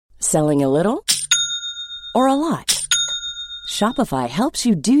Selling a little or a lot? Shopify helps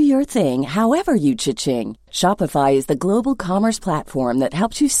you do your thing however you cha-ching. Shopify is the global commerce platform that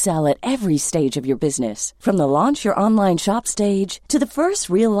helps you sell at every stage of your business. From the launch your online shop stage to the first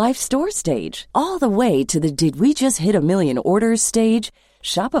real-life store stage, all the way to the did we just hit a million orders stage.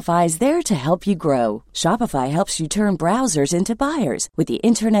 Shopify is there to help you grow. Shopify helps you turn browsers into buyers with the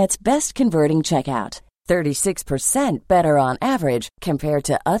internet's best converting checkout. 36% better on average compared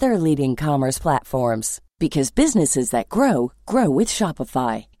to other leading commerce platforms. Because businesses that grow, grow with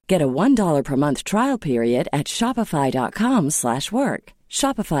Shopify. Get a $1 per month trial period at shopify.com/work.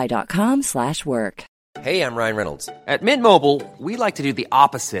 Shopify.com/work. Hey, I'm Ryan Reynolds. At Mint Mobile, we like to do the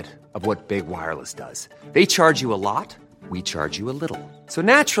opposite of what Big Wireless does. They charge you a lot, we charge you a little. So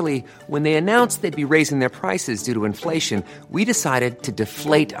naturally, when they announced they'd be raising their prices due to inflation, we decided to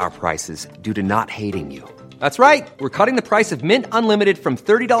deflate our prices due to not hating you. That's right. We're cutting the price of Mint Unlimited from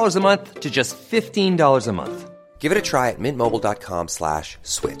 $30 a month to just $15 a month. Give it a try at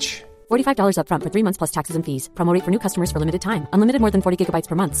mintmobile.com/switch. $45 up front for 3 months plus taxes and fees. Promo rate for new customers for limited time. Unlimited more than 40 gigabytes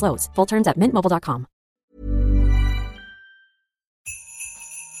per month. Slows full terms at mintmobile.com.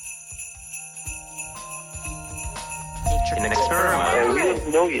 An experiment. We don't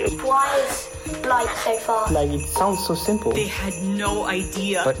know yet. Why is light so fast? Like, it sounds so simple. They had no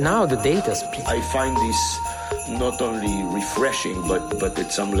idea. But now the data speaks. I find this not only refreshing, but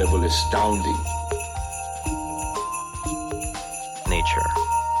at some level astounding. Nature.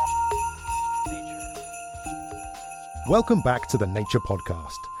 Welcome back to the Nature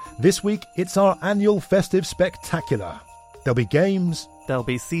Podcast. This week, it's our annual festive spectacular. There'll be games. There'll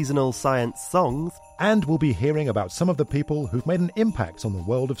be seasonal science songs. And we'll be hearing about some of the people who've made an impact on the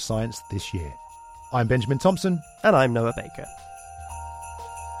world of science this year. I'm Benjamin Thompson. And I'm Noah Baker.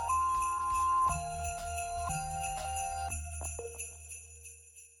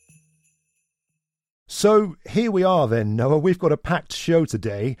 So here we are then, Noah. We've got a packed show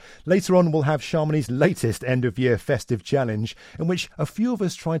today. Later on, we'll have Sharmini's latest end-of-year festive challenge, in which a few of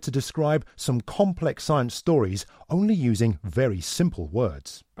us tried to describe some complex science stories only using very simple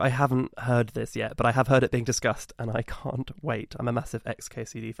words. I haven't heard this yet, but I have heard it being discussed, and I can't wait. I'm a massive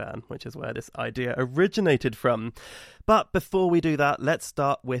XKCD fan, which is where this idea originated from. But before we do that, let's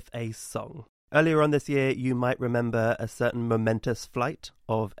start with a song. Earlier on this year, you might remember a certain momentous flight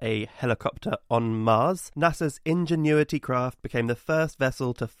of a helicopter on Mars. NASA's Ingenuity craft became the first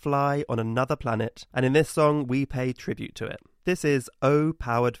vessel to fly on another planet, and in this song, we pay tribute to it. This is O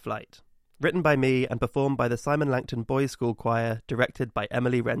Powered Flight, written by me and performed by the Simon Langton Boys School Choir, directed by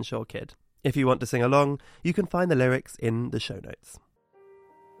Emily Renshaw Kidd. If you want to sing along, you can find the lyrics in the show notes.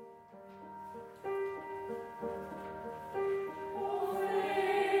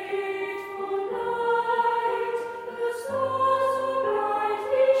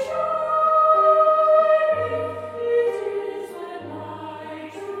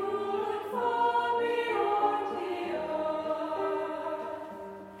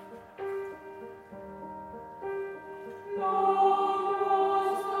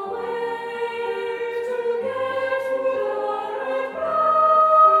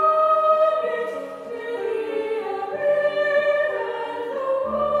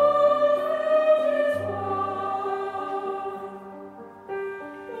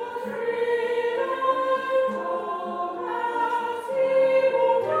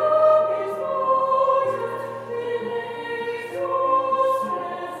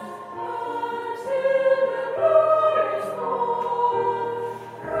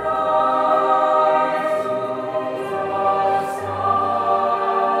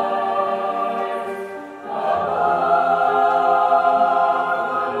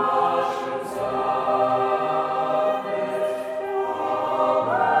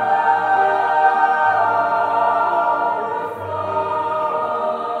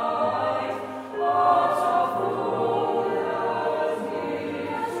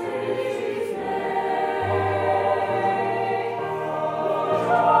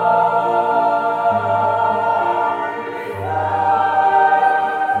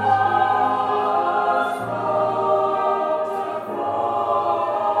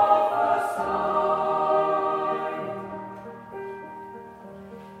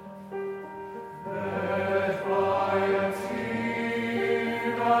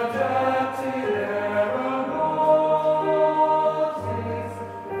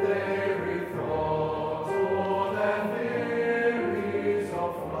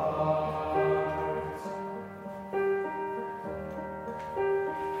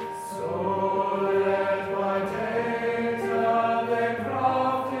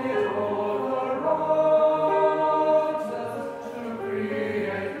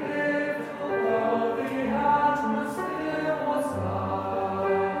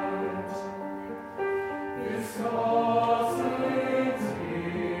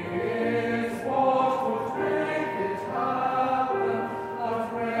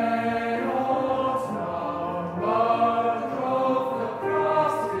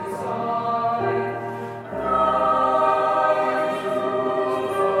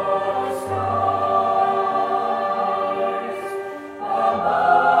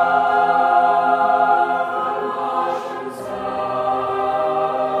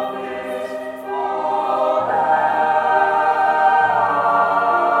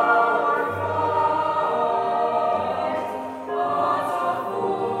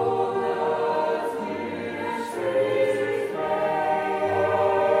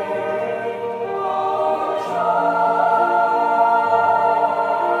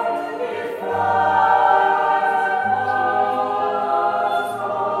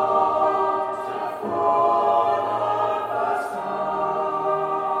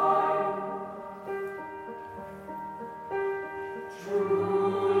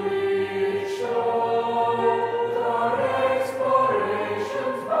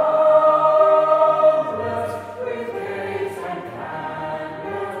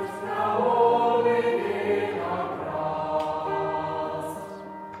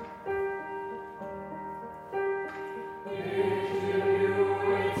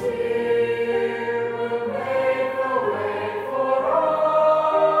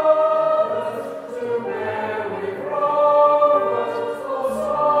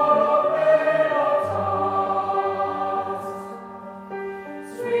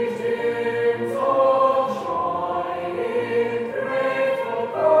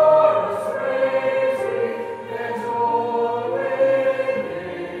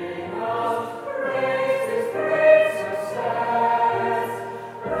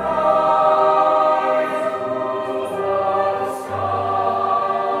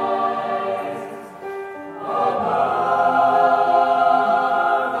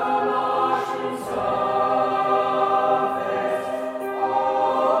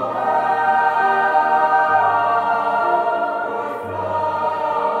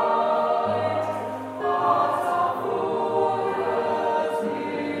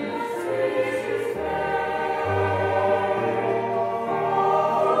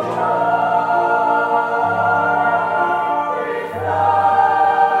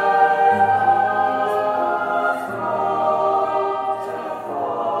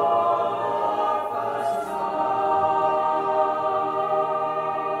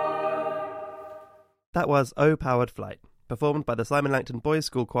 That was O Powered Flight, performed by the Simon Langton Boys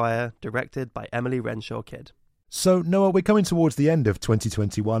School Choir, directed by Emily Renshaw Kidd. So, Noah, we're coming towards the end of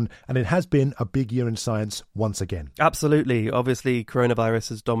 2021, and it has been a big year in science once again. Absolutely. Obviously, coronavirus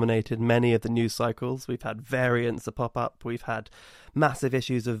has dominated many of the news cycles. We've had variants that pop up. We've had massive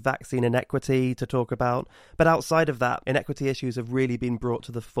issues of vaccine inequity to talk about. But outside of that, inequity issues have really been brought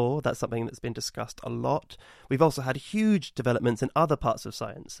to the fore. That's something that's been discussed a lot. We've also had huge developments in other parts of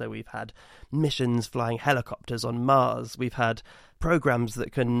science. So we've had missions flying helicopters on Mars. We've had programs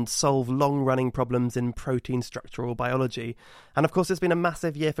that can solve long-running problems in protein structural biology. And of course, it's been a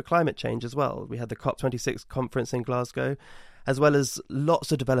massive year for climate change as well. We had the COP26 conference in Glasgow, as well as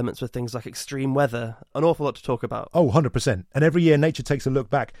lots of developments with things like extreme weather. An awful lot to talk about. Oh, 100%. And every year Nature takes a look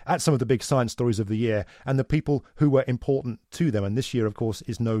back at some of the big science stories of the year and the people who were important to them. And this year, of course,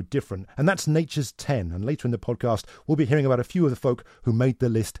 is no different. And that's Nature's 10. And later in the podcast, we'll be hearing about a few of the folk who made the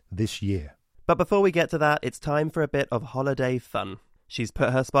list this year. But before we get to that, it's time for a bit of holiday fun. She's put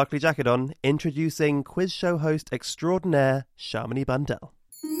her sparkly jacket on, introducing quiz show host extraordinaire Shamini Bundell.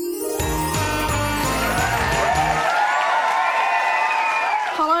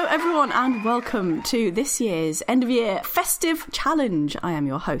 Hello everyone and welcome to this year's end of year festive challenge. I am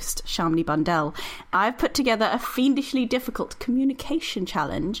your host, Shamini Bundell. I've put together a fiendishly difficult communication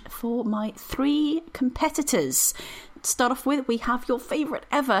challenge for my 3 competitors. To start off with, we have your favourite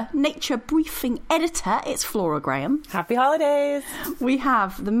ever Nature Briefing editor. It's Flora Graham. Happy holidays! We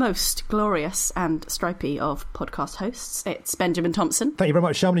have the most glorious and stripy of podcast hosts. It's Benjamin Thompson. Thank you very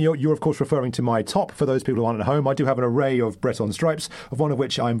much, Shamini. You're of course referring to my top. For those people who aren't at home, I do have an array of Breton stripes, of one of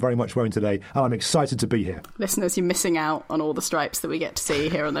which I'm very much wearing today, and I'm excited to be here. Listeners, you're missing out on all the stripes that we get to see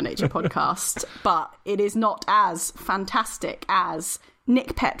here on the Nature Podcast, but it is not as fantastic as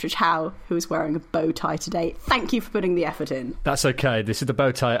Nick Petrichow, who is wearing a bow tie today. Thank you for putting the effort in. That's okay. This is the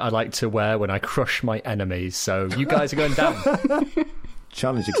bow tie I like to wear when I crush my enemies, so you guys are going down.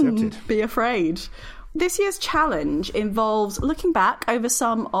 Challenge accepted. Be afraid. This year's challenge involves looking back over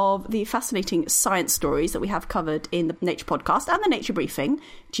some of the fascinating science stories that we have covered in the Nature Podcast and the Nature Briefing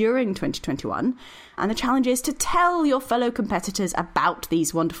during 2021. And the challenge is to tell your fellow competitors about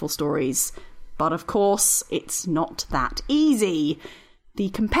these wonderful stories. But of course, it's not that easy. The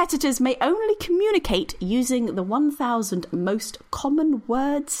competitors may only communicate using the 1,000 most common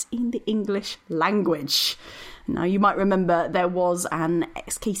words in the English language. Now, you might remember there was an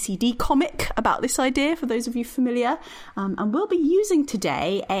XKCD comic about this idea, for those of you familiar. And we'll be using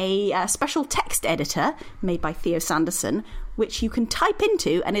today a special text editor made by Theo Sanderson, which you can type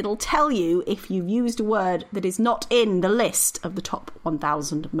into and it'll tell you if you've used a word that is not in the list of the top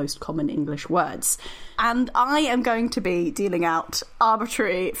 1,000 most common English words. And I am going to be dealing out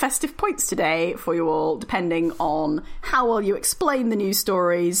arbitrary festive points today for you all, depending on how well you explain the news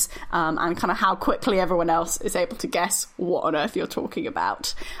stories and kind of how quickly everyone else is able to guess what on earth you're talking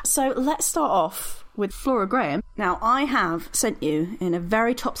about. So let's start off with Flora Graham. Now, I have sent you in a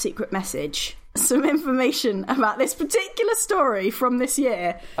very top secret message some information about this particular story from this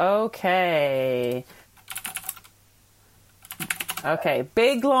year. Okay,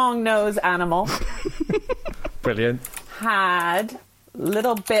 big long nose animal. Brilliant. Had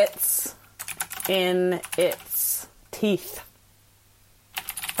little bits in its teeth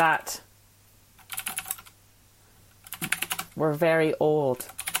that were very old.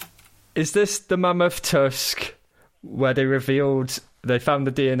 Is this the mammoth tusk where they found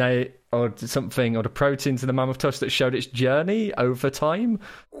the DNA or something, or the proteins in the mammoth tusk that showed its journey over time?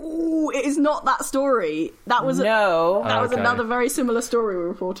 Ooh, it is not that story. That was another very similar story we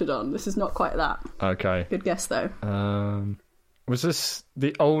reported on. This is not quite that. Okay. Good guess, though. Was this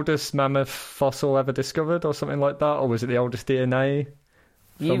the oldest mammoth fossil ever discovered, or something like that? Or was it the oldest DNA?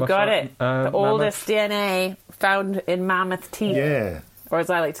 You got it. The oldest DNA found in mammoth teeth. Yeah. Or as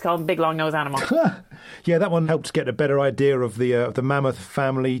I like to call them, big long nose animal. Yeah, that one helped get a better idea of the mammoth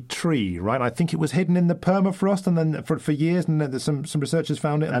family tree, right? I think it was hidden in the permafrost, and then for years, and then some researchers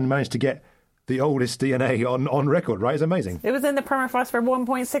found it and managed to get the oldest DNA on record, right? It's amazing. It was in the permafrost for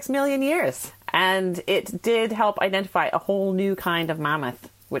 1.6 million years, and it did help identify a whole new kind of mammoth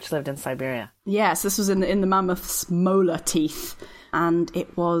which lived in Siberia. Yes, this was in the mammoth's molar teeth, and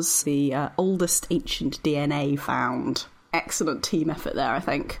it was the oldest ancient DNA found. Excellent team effort there, I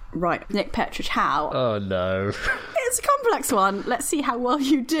think. Right, Nick Petrichow. Oh, no. It's a complex one. Let's see how well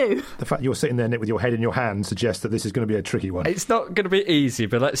you do. The fact you're sitting there, Nick, with your head in your hand suggests that this is going to be a tricky one. It's not going to be easy,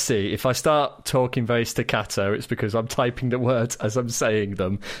 but let's see. If I start talking very staccato, it's because I'm typing the words as I'm saying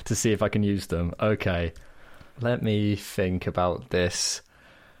them to see if I can use them. Okay. Let me think about this.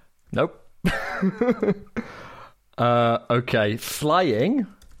 Nope. Okay. Flying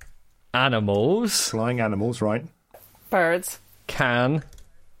animals. Flying animals, right. Birds. Can.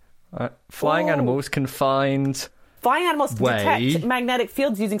 Flying animals can find... Flying animals way. detect magnetic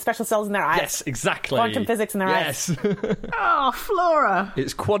fields using special cells in their eyes. Yes, exactly. Quantum physics in their eyes. Oh, Flora.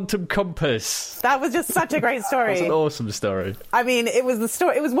 It's Quantum Compass. That was just such a great story. That's an awesome story. I mean, it was the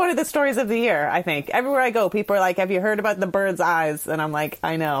story. It was one of the stories of the year, I think. Everywhere I go, people are like, have you heard about the bird's eyes? And I'm like,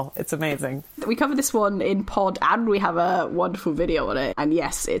 I know. It's amazing. We covered this one in pod and we have a wonderful video on it. And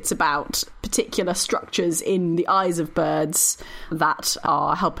yes, it's about particular structures in the eyes of birds that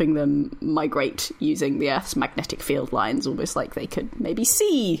are helping them migrate using the Earth's magnetic field lines, almost like they could maybe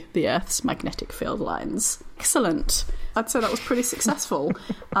see the Earth's magnetic field lines. Excellent. I'd say that was pretty successful.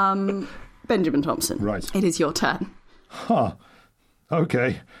 Benjamin Thompson. Right. It is your turn. Huh.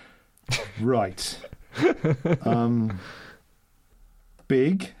 Okay. Right.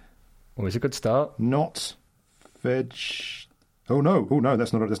 Big. Always a good start. Not veg. Oh no!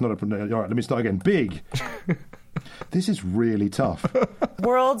 That's not. All right, let me start again. Big. This is really tough.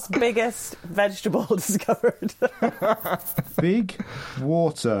 World's biggest vegetable discovered. Big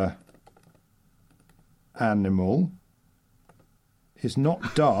water animal is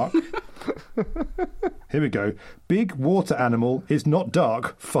not dark. Here we go. Big water animal is not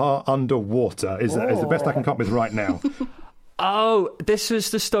dark, far underwater. Is the best I can come up with right now. Oh, this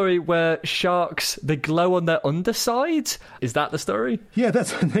was the story where sharks, they glow on their underside? Is that the story? Yeah,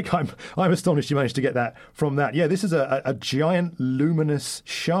 that's. I think I'm astonished you managed to get that from that. Yeah, this is a giant luminous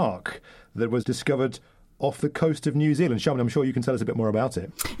shark that was discovered off the coast of New Zealand. Sharman, I'm sure you can tell us a bit more about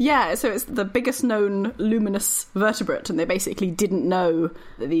it. Yeah, so it's the biggest known luminous vertebrate, and they basically didn't know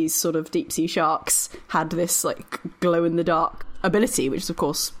that these sort of deep sea sharks had this like glow in the dark ability, which is of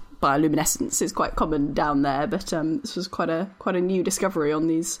course bioluminescence is quite common down there, but this was quite a new discovery on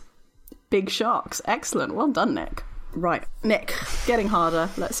these big sharks. Excellent. Well done, Nick. Right, Nick, getting harder.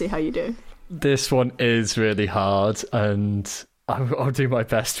 Let's see how you do. This one is really hard, and I'll do my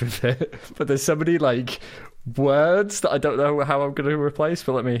best with it. But there's so many, words that I don't know how I'm going to replace,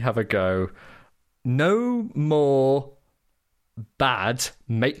 but let me have a go. No more bad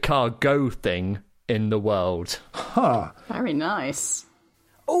make car go thing in the world. Huh. Very nice.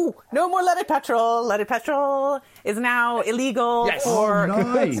 Oh, no more leaded petrol. Leaded petrol is now illegal for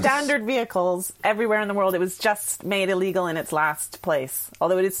standard vehicles everywhere in the world. It was just made illegal in its last place,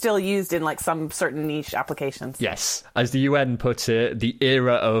 although it is still used in some certain niche applications. Yes. As the UN put it, the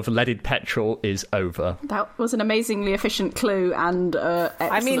era of leaded petrol is over. That was an amazingly efficient clue and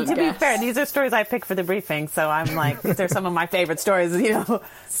excellent I mean, to guess. be fair, these are stories I picked for the briefing, so I'm like, these are some of my favourite stories,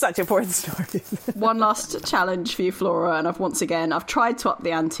 such important stories. One last challenge for you, Flora, and I've tried to up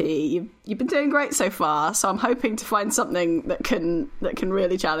the ante. You've been doing great so far, so I'm hoping to find something that can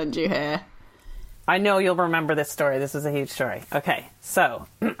really challenge you here. I know you'll remember this story. This is a huge story. Okay, so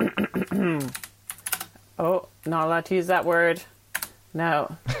oh, not allowed to use that word.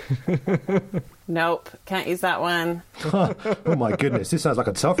 No. Nope, can't use that one. Oh my goodness, this sounds like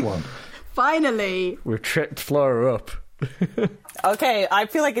a tough one. Finally, we've tripped Flora up. Okay, I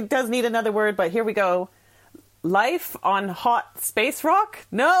feel like it does need another word, but here we go. Life on hot space rock?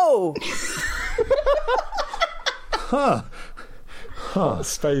 No! Huh. Hot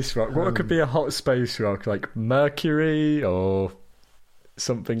space rock. What could be a hot space rock? Like Mercury or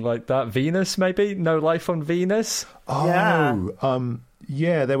something like that? Venus, maybe? No life on Venus? Oh,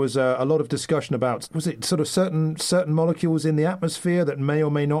 yeah, there was a lot of discussion about, was it sort of certain molecules in the atmosphere that may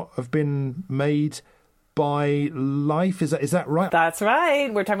or may not have been made by life? Is that right? That's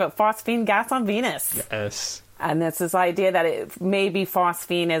right. We're talking about phosphine gas on Venus. Yes. And it's this idea that maybe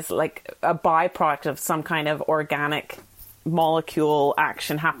phosphine is like a byproduct of some kind of organic molecule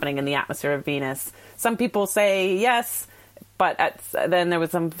action happening in the atmosphere of Venus. Some people say yes, but then there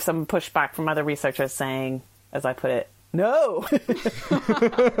was some pushback from other researchers saying, as I put it, no.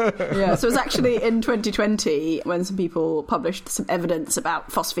 Yeah, so it was actually in 2020 when some people published some evidence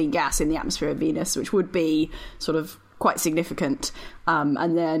about phosphine gas in the atmosphere of Venus, which would be sort of quite significant.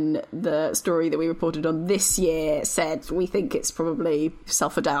 And then the story that we reported on this year said we think it's probably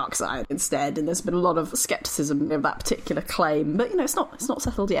sulfur dioxide instead, and there's been a lot of scepticism of that particular claim. But it's not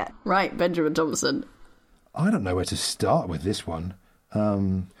settled yet, right, Benjamin Thompson? I don't know where to start with this one.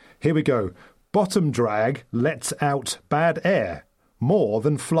 Here we go. Bottom drag lets out bad air more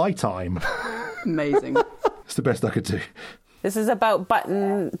than fly time. Amazing. It's the best I could do. This is about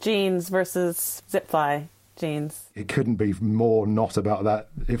button jeans versus zip fly jeans. It couldn't be more not about that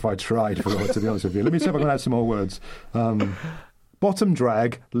if I tried, to be honest with you. Let me see if I can add some more words. Bottom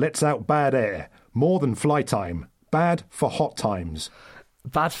drag lets out bad air more than fly time. Bad for hot times.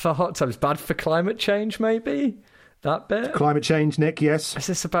 Bad for hot times. Bad for climate change, maybe? That bit? Climate change, Nick, yes. Is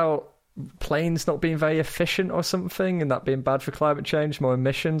this about planes not being very efficient or something, and that being bad for climate change, more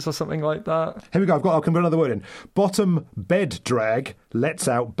emissions or something like that. Here we go. I'll put another word in. Bottom bed drag lets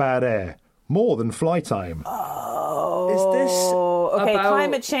out bad air. More than fly time. Oh, okay.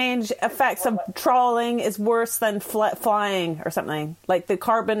 Climate change effects of trawling is worse than flying or something. Like the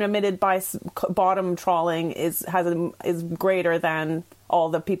carbon emitted by bottom trawling is greater than all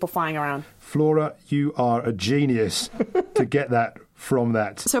the people flying around. Flora, you are a genius to get that from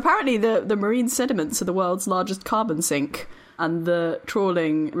that. So apparently the marine sediments are the world's largest carbon sink, and the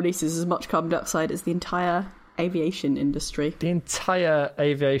trawling releases as much carbon dioxide as the entire aviation industry. The entire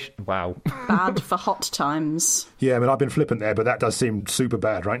aviation... Wow. Bad for hot times. Yeah, I mean, I've been flippant there, but that does seem super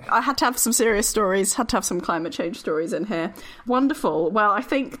bad, right? I had to have some serious stories, had to have some climate change stories in here. Wonderful. Well, I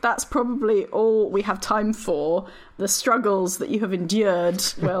think that's probably all we have time for. The struggles that you have endured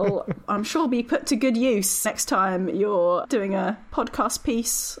will, I'm sure, be put to good use next time you're doing a podcast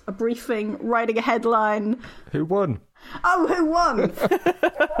piece, a briefing, writing a headline. Who won? Oh, who won?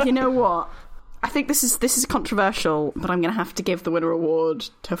 You know what? I think this is controversial, but I'm going to have to give the winner award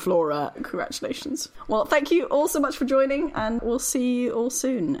to Flora. Congratulations. Well, thank you all so much for joining, and we'll see you all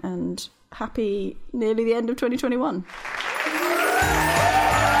soon. And happy nearly the end of 2021.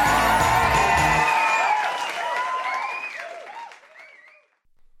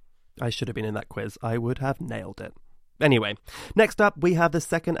 I should have been in that quiz. I would have nailed it. Anyway, next up we have the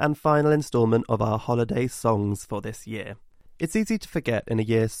second and final instalment of our holiday songs for this year. It's easy to forget in a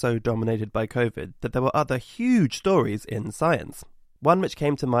year so dominated by COVID that there were other huge stories in science. One which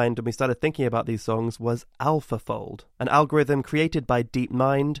came to mind when we started thinking about these songs was AlphaFold, an algorithm created by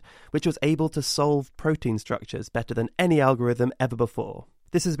DeepMind, which was able to solve protein structures better than any algorithm ever before.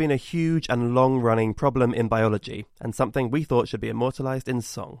 This has been a huge and long-running problem in biology, and something we thought should be immortalised in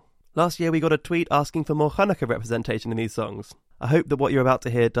song. Last year we got a tweet asking for more Hanukkah representation in these songs. I hope that what you're about to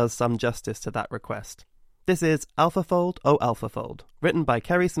hear does some justice to that request. This is AlphaFold, Oh AlphaFold, written by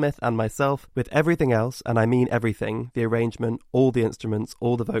Kerry Smith and myself, with everything else, and I mean everything, the arrangement, all the instruments,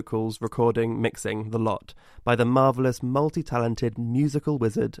 all the vocals, recording, mixing, the lot, by the marvellous, multi-talented musical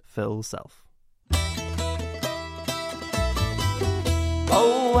wizard Phil Self.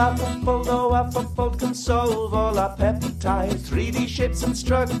 Oh AlphaFold can solve all our peptides, 3D shapes and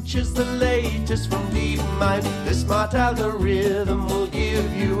structures, the latest from DeepMind. This smart algorithm will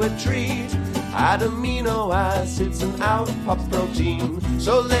give you a treat. Add amino acids and out pops protein.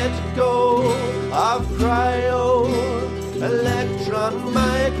 So let go of cryo electron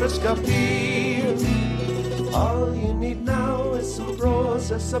microscopy. All you need now is some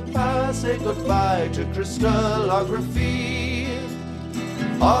processor power. Say goodbye to crystallography.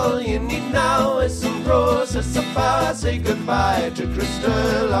 All you need now is some processor power. Say goodbye to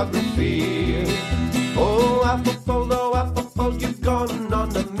crystallography. Oh AlphaFold, you've gone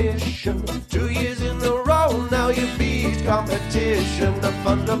on a mission. 2 years in a row, now you beat competition. A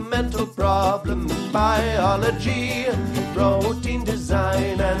fundamental problem in biology, protein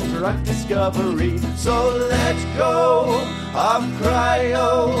design and drug discovery. So let go of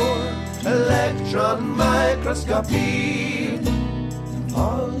cryo electron microscopy.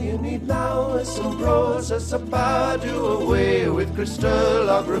 All you need now is some processor power. Do away with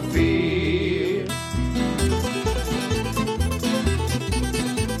crystallography.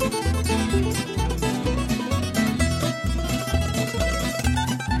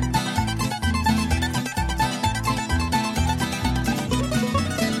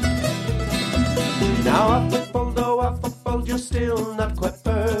 Now AlphaFold, you're still not quite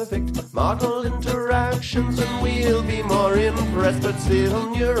perfect. Model interactions and we'll be more impressed. But still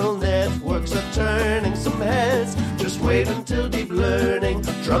neural networks are turning some heads. Just wait until deep learning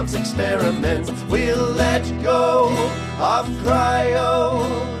trumps experiments. We'll let go of cryo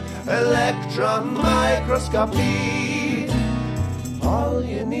electron microscopy. All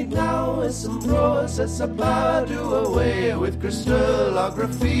you need now is some processor power. Do away with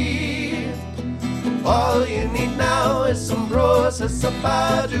crystallography. All you need now is some processor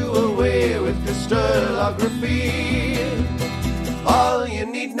power. Do away with crystallography. All you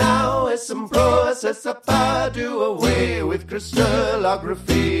need now is some processor power. Do away with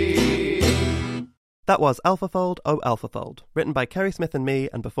crystallography. That was AlphaFold, Oh AlphaFold, written by Kerry Smith and me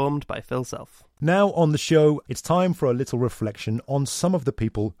and performed by Phil Self. Now on the show, it's time for a little reflection on some of the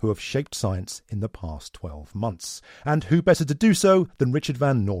people who have shaped science in the past 12 months. And who better to do so than Richard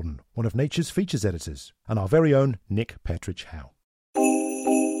Van Noorden, one of Nature's features editors, and our very own Nick Petrich-Howe.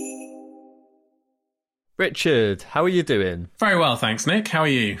 Richard, how are you doing? Very well, thanks, Nick. How are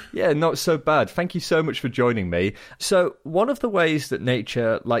you? Yeah, not so bad. Thank you so much for joining me. So, one of the ways that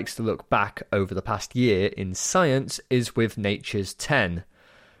Nature likes to look back over the past year in science is with Nature's 10.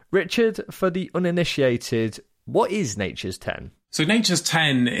 Richard, for the uninitiated, what is Nature's 10? So Nature's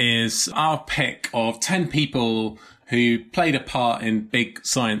 10 is our pick of 10 people who played a part in big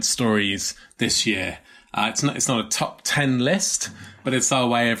science stories this year. It's not a top 10 list, but it's our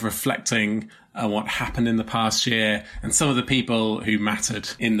way of reflecting what happened in the past year and some of the people who mattered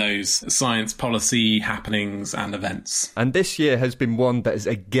in those science policy happenings and events. And this year has been one that has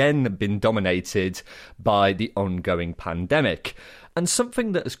again been dominated by the ongoing pandemic. And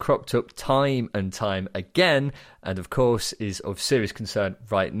something that has cropped up time and time again, and of course is of serious concern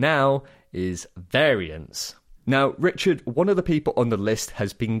right now, is variants. Now, Richard, one of the people on the list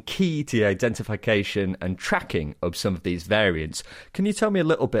has been key to the identification and tracking of some of these variants. Can you tell me a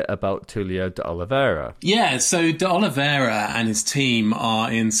little bit about Tulio de Oliveira? Yeah, so de Oliveira and his team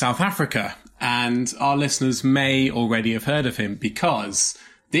are in South Africa, and our listeners may already have heard of him because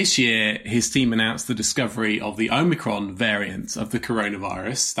this year his team announced the discovery of the Omicron variant of the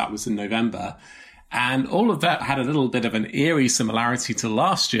coronavirus. That was in November. And all of that had a little bit of an eerie similarity to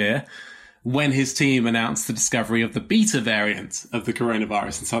last year, when his team announced the discovery of the beta variant of the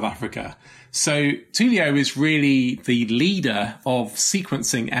coronavirus in South Africa. So Tulio is really the leader of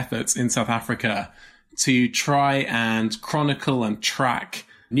sequencing efforts in South Africa to try and chronicle and track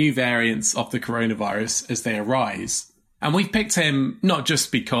new variants of the coronavirus as they arise. And we've picked him not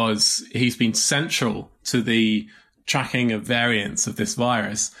just because he's been central to the tracking of variants of this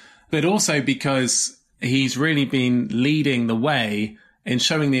virus, but also because he's really been leading the way in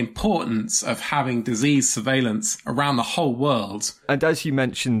showing the importance of having disease surveillance around the whole world. And as you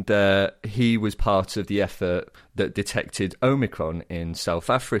mentioned, he was part of the effort that detected Omicron in South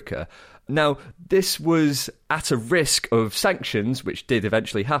Africa. Now, this was at a risk of sanctions, which did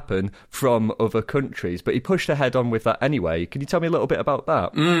eventually happen, from other countries, but he pushed ahead on with that anyway. Can you tell me a little bit about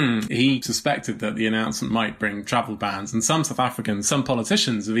that? He suspected that the announcement might bring travel bans, and some South Africans, some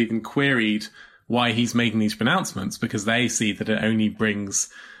politicians have even queried why he's making these pronouncements, because they see that it only brings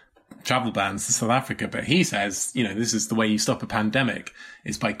travel bans to South Africa. But he says, this is the way you stop a pandemic,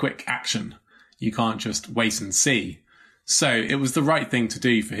 is by quick action. You can't just wait and see. So it was the right thing to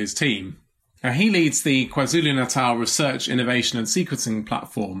do for his team. Now, he leads the KwaZulu-Natal Research, Innovation and Sequencing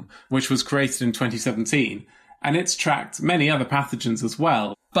Platform, which was created in 2017, and it's tracked many other pathogens as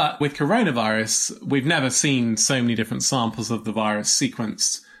well. But with coronavirus, we've never seen so many different samples of the virus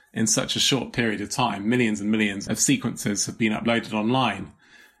sequenced in such a short period of time. Millions and millions of sequences have been uploaded online.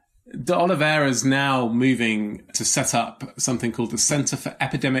 De Oliveira is now moving to set up something called the Centre for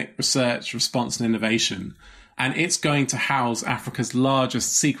Epidemic Research, Response and Innovation. And it's going to house Africa's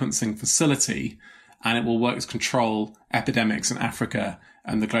largest sequencing facility, and it will work to control epidemics in Africa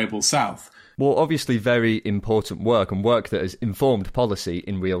and the global south. Well, obviously very important work, and work that has informed policy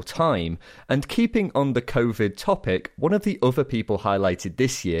in real time. And keeping on the COVID topic, one of the other people highlighted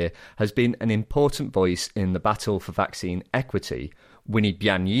this year has been an important voice in the battle for vaccine equity, Winnie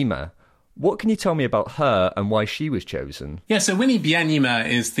Byanyima. What can you tell me about her and why she was chosen? Yeah, so Winnie Byanyima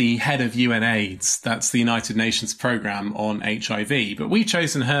is the head of UNAIDS. That's the United Nations programme on HIV. But we've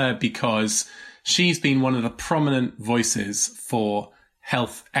chosen her because she's been one of the prominent voices for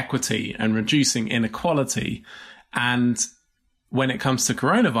health equity and reducing inequality. And when it comes to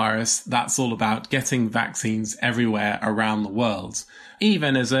coronavirus, that's all about getting vaccines everywhere around the world.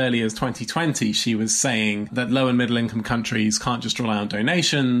 Even as early as 2020, she was saying that low and middle income countries can't just rely on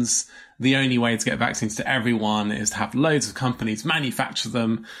donations. The only way to get vaccines to everyone is to have loads of companies manufacture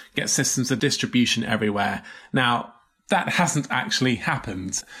them, get systems of distribution everywhere. Now, that hasn't actually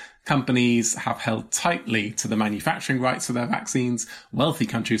happened. Companies have held tightly to the manufacturing rights of their vaccines. Wealthy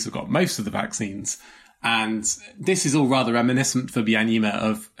countries have got most of the vaccines. And this is all rather reminiscent for Byanyima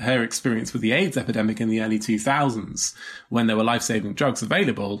of her experience with the AIDS epidemic in the early 2000s, when there were life-saving drugs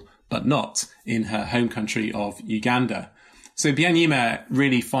available, but not in her home country of Uganda. So Byanyima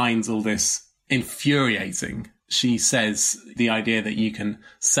really finds all this infuriating. She says the idea that you can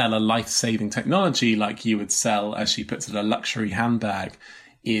sell a life-saving technology like you would sell, as she puts it, a luxury handbag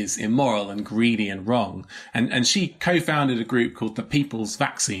is immoral and greedy and wrong. And she co-founded a group called the People's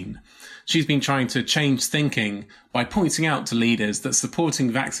Vaccine. She's been trying to change thinking by pointing out to leaders that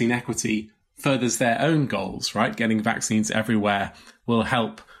supporting vaccine equity furthers their own goals, right? Getting vaccines everywhere will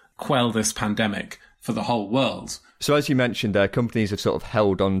help quell this pandemic for the whole world. So as you mentioned, companies have sort of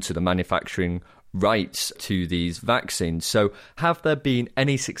held on to the manufacturing rights to these vaccines. So have there been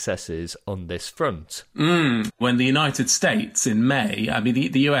any successes on this front? When the United States in May,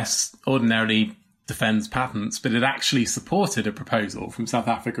 the US ordinarily defends patents, but it actually supported a proposal from South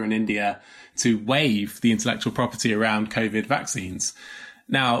Africa and India to waive the intellectual property around COVID vaccines.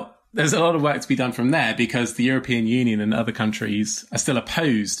 Now, there's a lot of work to be done from there because the European Union and other countries are still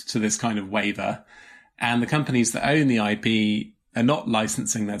opposed to this kind of waiver. And the companies that own the IP are not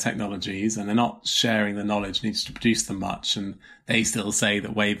licensing their technologies and they're not sharing the knowledge needed to produce them much. And they still say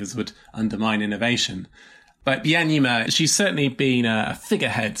that waivers would undermine innovation. But Yan Yima, she's certainly been a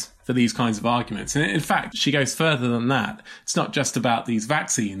figurehead for these kinds of arguments. And in fact, she goes further than that. It's not just about these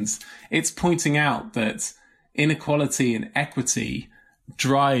vaccines. It's pointing out that inequality and equity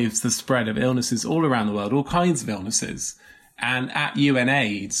drives the spread of illnesses all around the world, all kinds of illnesses. And at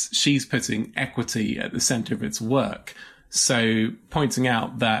UNAIDS, she's putting equity at the centre of its work. So pointing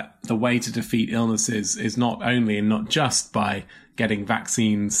out that the way to defeat illnesses is not only and not just by getting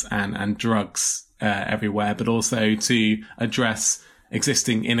vaccines and drugs everywhere, but also to address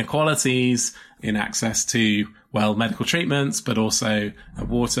existing inequalities in access to, well, medical treatments, but also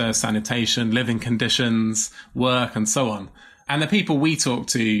water, sanitation, living conditions, work, and so on. And the people we talked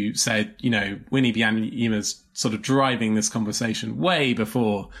to said, you know, Winnie Byanyama's sort of driving this conversation way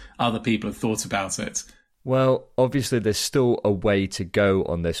before other people have thought about it. Well, obviously there's still a way to go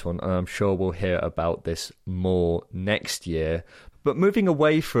on this one, and I'm sure we'll hear about this more next year. But moving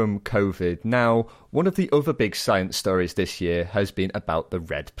away from COVID, now, one of the other big science stories this year has been about the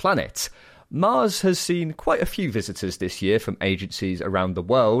Red Planet. Mars has seen quite a few visitors this year from agencies around the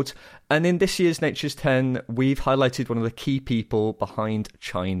world, and in this year's Nature's 10, we've highlighted one of the key people behind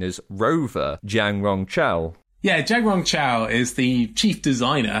China's rover, Jiang Rongchao. Yeah, Jiang Rongchao is the chief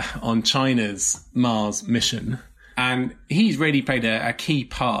designer on China's Mars mission, and he's really played a key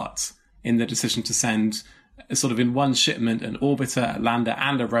part in the decision to send sort of in one shipment an orbiter, a lander,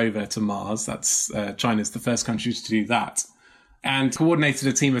 and a rover to Mars. That's China's the first country to do that. And coordinated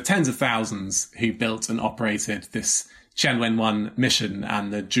a team of tens of thousands who built and operated this Tianwen-1 mission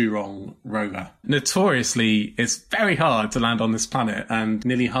and the Zhurong rover. Notoriously, it's very hard to land on this planet, and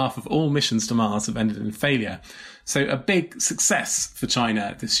nearly half of all missions to Mars have ended in failure. So a big success for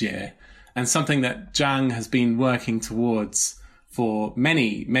China this year, and something that Jiang has been working towards for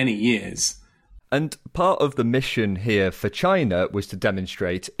many, many years. And part of the mission here for China was to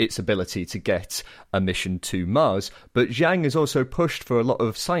demonstrate its ability to get a mission to Mars. But Jiang has also pushed for a lot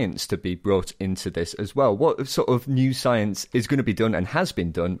of science to be brought into this as well. What sort of new science is going to be done and has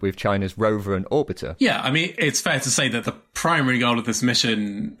been done with China's rover and orbiter? Yeah, I mean, it's fair to say that the primary goal of this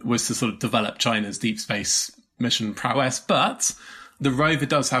mission was to sort of develop China's deep space mission prowess. But the rover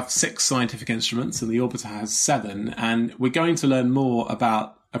does have 6 scientific instruments and the orbiter has 7. And we're going to learn more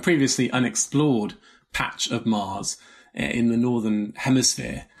about a previously unexplored patch of Mars in the northern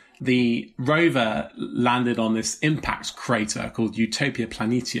hemisphere. The rover landed on this impact crater called Utopia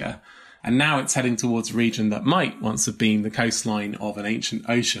Planitia, and now it's heading towards a region that might once have been the coastline of an ancient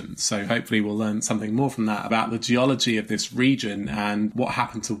ocean. So hopefully we'll learn something more from that about the geology of this region and what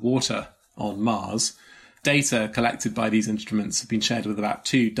happened to water on Mars. Data collected by these instruments have been shared with about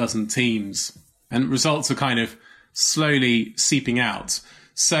 24 teams, and results are kind of slowly seeping out.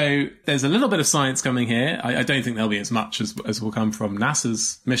 So there's a little bit of science coming here. I don't think there'll be as much as will come from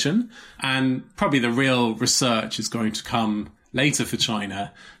NASA's mission. And probably the real research is going to come later for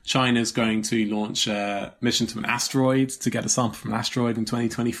China. China's going to launch a mission to an asteroid to get a sample from an asteroid in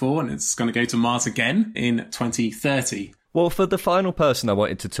 2024, and it's going to go to Mars again in 2030. Well, for the final person I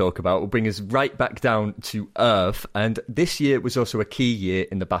wanted to talk about, will bring us right back down to Earth. And this year was also a key year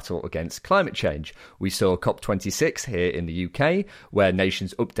in the battle against climate change. We saw COP26 here in the UK, where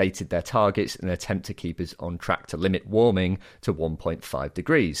nations updated their targets in an attempt to keep us on track to limit warming to 1.5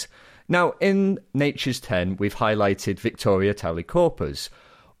 degrees. Now, in Nature's 10, we've highlighted Victoria Taulikorpus.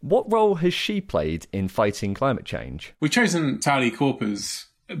 What role has she played in fighting climate change? We've chosen Taulikorpus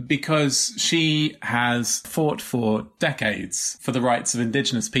because she has fought for decades for the rights of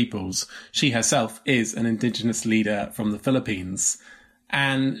indigenous peoples. She herself is an indigenous leader from the Philippines,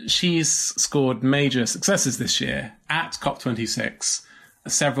 and she's scored major successes this year. At COP26,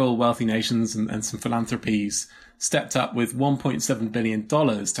 several wealthy nations and some philanthropies stepped up with $1.7 billion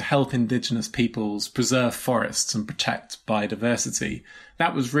to help indigenous peoples preserve forests and protect biodiversity.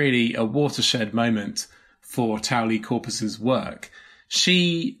 That was really a watershed moment for Taulikorpus's work.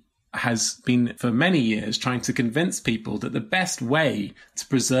 She has been for many years trying to convince people that the best way to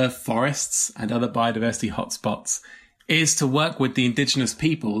preserve forests and other biodiversity hotspots is to work with the indigenous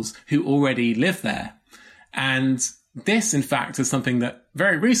peoples who already live there. And this, in fact, is something that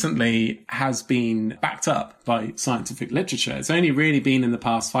very recently has been backed up by scientific literature. It's only really been in the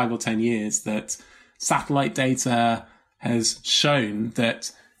past 5 or 10 years that satellite data has shown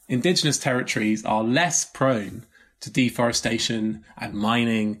that indigenous territories are less prone to deforestation and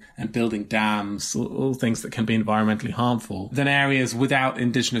mining and building dams, all things that can be environmentally harmful, than areas without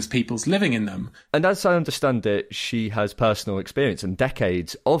indigenous peoples living in them. And as I understand it, she has personal experience and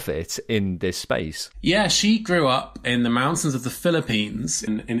decades of it in this space. Yeah, she grew up in the mountains of the Philippines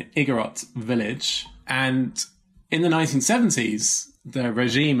in Igorot village. And in the 1970s, the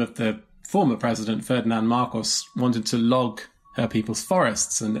regime of the former president, Ferdinand Marcos, wanted to log her people's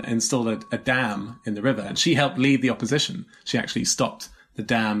forests and installed a dam in the river. And she helped lead the opposition. She actually stopped the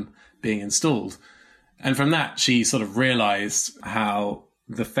dam being installed. And from that, she sort of realized how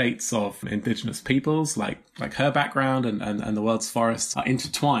the fates of indigenous peoples, like her background and the world's forests, are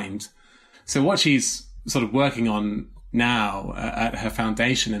intertwined. So what she's sort of working on now at her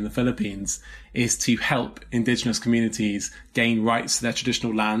foundation in the Philippines is to help indigenous communities gain rights to their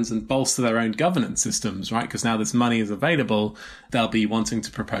traditional lands and bolster their own governance systems, right? Because now this money is available, they'll be wanting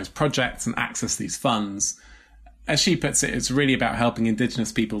to propose projects and access these funds. As she puts it, it's really about helping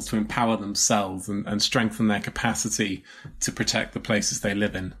indigenous peoples to empower themselves and strengthen their capacity to protect the places they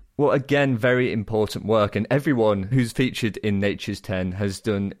live in. Well, again, very important work, and everyone who's featured in Nature's 10 has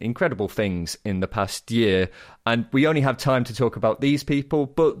done incredible things in the past year, and we only have time to talk about these people,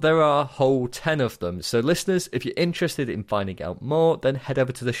 but there are a whole 10 of them. So listeners, if you're interested in finding out more, then head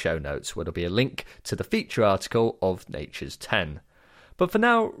over to the show notes, where there'll be a link to the feature article of Nature's 10. But for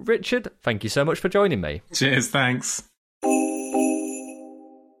now, Richard, thank you so much for joining me. Cheers, thanks.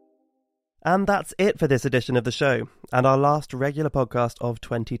 And that's it for this edition of the show, and our last regular podcast of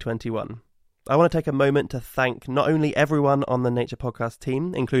 2021. I want to take a moment to thank not only everyone on the Nature Podcast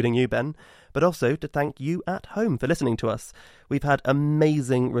team, including you, Ben, but also to thank you at home for listening to us. We've had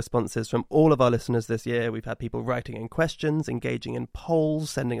amazing responses from all of our listeners this year. We've had people writing in questions, engaging in polls,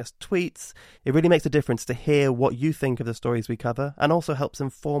 sending us tweets. It really makes a difference to hear what you think of the stories we cover, and also helps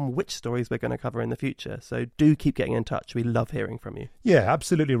inform which stories we're going to cover in the future. So do keep getting in touch. We love hearing from you. Yeah,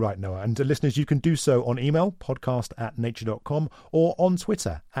 absolutely right, Noah. And listeners, you can do so on email, podcast@nature.com, or on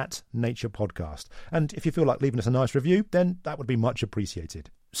Twitter @naturepodcast. And if you feel like leaving us a nice review, then that would be much appreciated.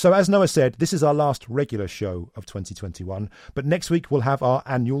 So as Noah said, this is our last regular show of 2021, but next week we'll have our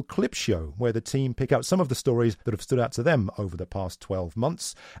annual clip show, where the team pick out some of the stories that have stood out to them over the past 12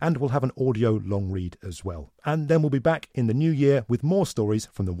 months, and we'll have an audio long read as well. And then we'll be back in the new year with more stories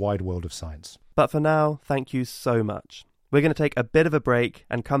from the wide world of science. But for now, thank you so much. We're going to take a bit of a break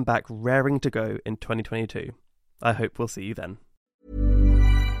and come back raring to go in 2022. I hope we'll see you then.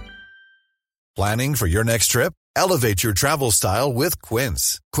 Planning for your next trip? Elevate your travel style with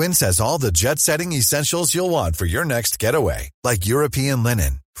Quince. Quince has all the jet-setting essentials you'll want for your next getaway, like European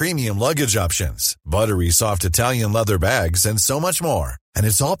linen, premium luggage options, buttery soft Italian leather bags, and so much more. And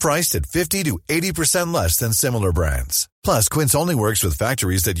it's all priced at 50 to 80% less than similar brands. Plus, Quince only works with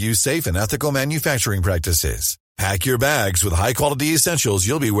factories that use safe and ethical manufacturing practices. Pack your bags with high-quality essentials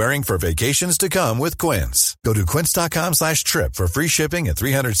you'll be wearing for vacations to come with Quince. Go to quince.com/trip for free shipping and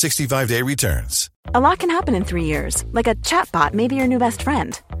 365-day returns. A lot can happen in 3 years, like a chatbot may be your new best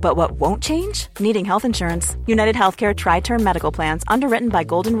friend. But what won't change? Needing health insurance. United Healthcare Tri-Term Medical Plans, underwritten by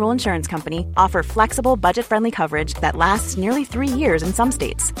Golden Rule Insurance Company, offer flexible, budget-friendly coverage that lasts nearly 3 years in some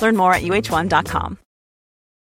states. Learn more at uh1.com.